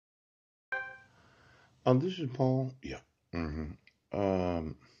This is Paul. Yeah.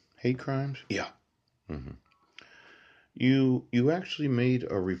 Hate crimes. Yeah. hmm You actually made a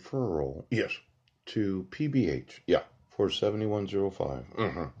referral Yes. to PBH Yeah. for 7105,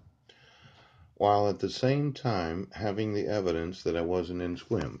 while at the same time having the evidence that I wasn't in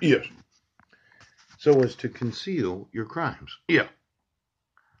swim, Yes. so as to conceal your crimes. Yeah.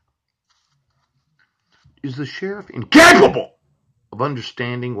 Is the sheriff incapable of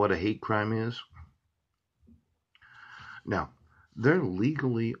understanding what a hate crime is? Now, they're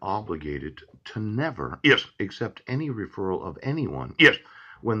legally obligated to never Yes. accept any referral of anyone Yes.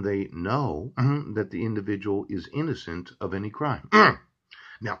 when they know that the individual is innocent of any crime. Mm.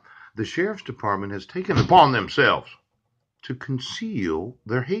 Now, the sheriff's department has taken it upon themselves to conceal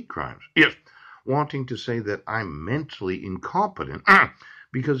their hate crimes, Yes. wanting to say that I'm mentally incompetent Mm.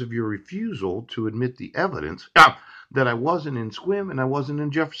 because of your refusal to admit the evidence that I wasn't in Sequim and I wasn't in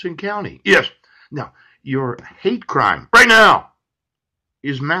Jefferson County. Yes. Now, your hate crime Right now.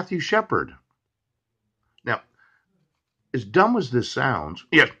 is Matthew Shepard. Now, as dumb as this sounds,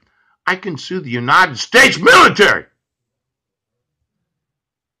 Yes. I can sue the United States military.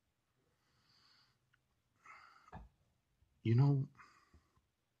 You know,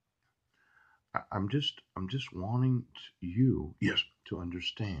 I'm just wanting you Yes. to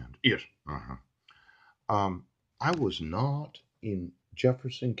understand. Yes. Uh-huh. I was not in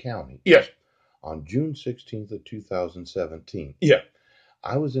Jefferson County Yes. on June 16th of 2017. Yeah.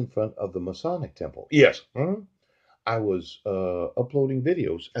 I was in front of the Masonic Temple. Yes. I was uploading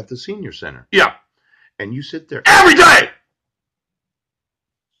videos at the Senior Center. Yeah. And you sit there Every day.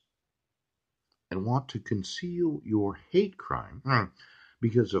 and want to conceal your hate crime Mm.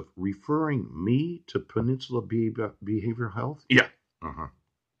 because of referring me to Peninsula Behavioral Health. Yeah. Uh-huh.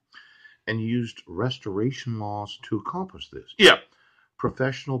 And used restoration laws to accomplish this. Yeah.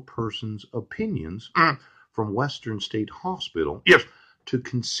 Professional persons' opinions Mm. from Western State Hospital Yes. to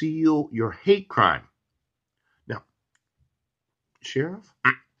conceal your hate crime. Now, Sheriff,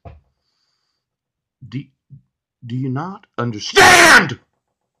 do, do you not understand?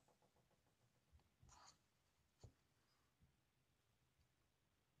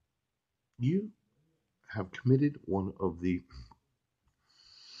 You have committed one of the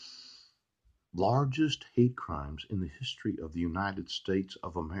largest hate crimes in the history of the United States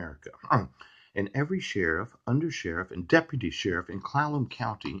of America. And every sheriff, undersheriff, and deputy sheriff in Clallam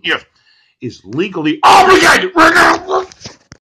County Yes. is legally Obligated. Right now.